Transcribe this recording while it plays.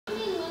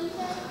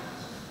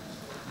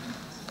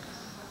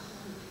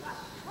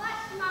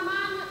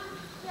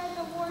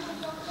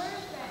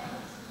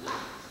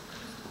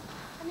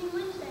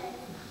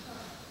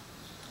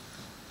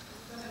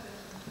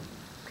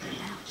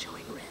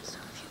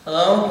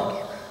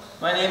Hello,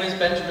 my name is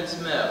Benjamin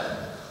Smith,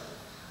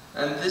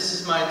 and this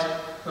is my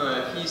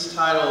piece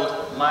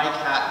titled My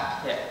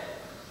Cat Pip.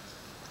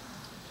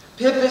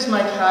 Pip is my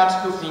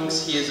cat who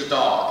thinks he is a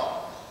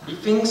dog. He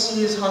thinks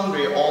he is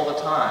hungry all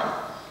the time.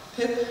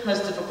 Pip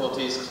has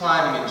difficulties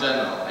climbing in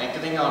general and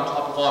getting on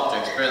top of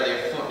objects barely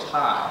a foot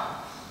high.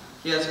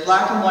 He has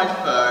black and white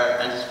fur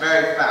and is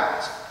very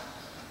fat.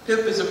 Pip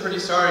is a pretty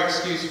sorry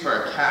excuse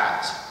for a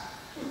cat,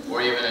 or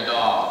even a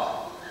dog.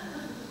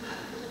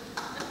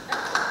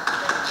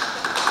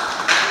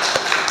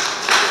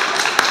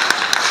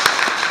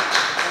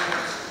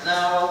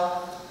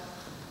 Now,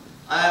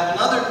 I have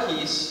another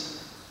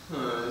piece,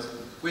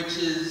 which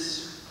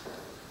is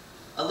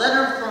a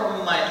letter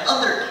from my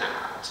other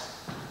cat,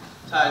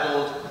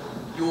 titled,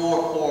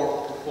 Your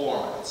Poor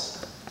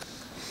Performance.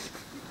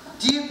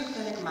 Dear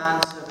pathetic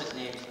manservant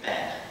named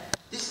Ben,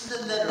 this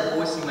is a letter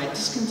voicing my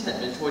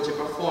discontentment towards your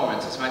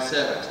performance as my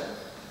servant.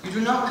 You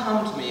do not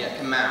come to me at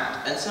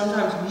command, and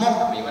sometimes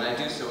mock me when I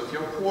do so with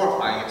your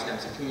horrifying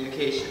attempts at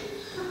communication.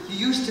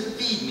 You used to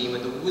feed me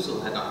when the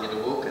Woozle had not yet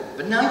awoken,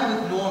 but now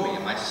you ignore me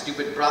and my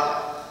stupid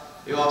brother.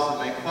 You also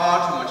make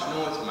far too much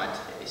noise for my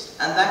taste,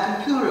 and that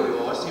computer of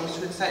yours seems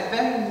to excite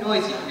very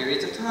noisy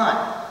periods of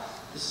time.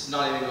 This is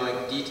not even going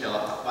into detail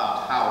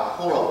about how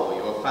horrible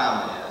your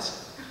family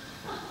is.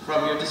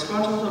 From your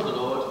disgruntled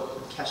overlord,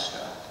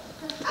 Keshka.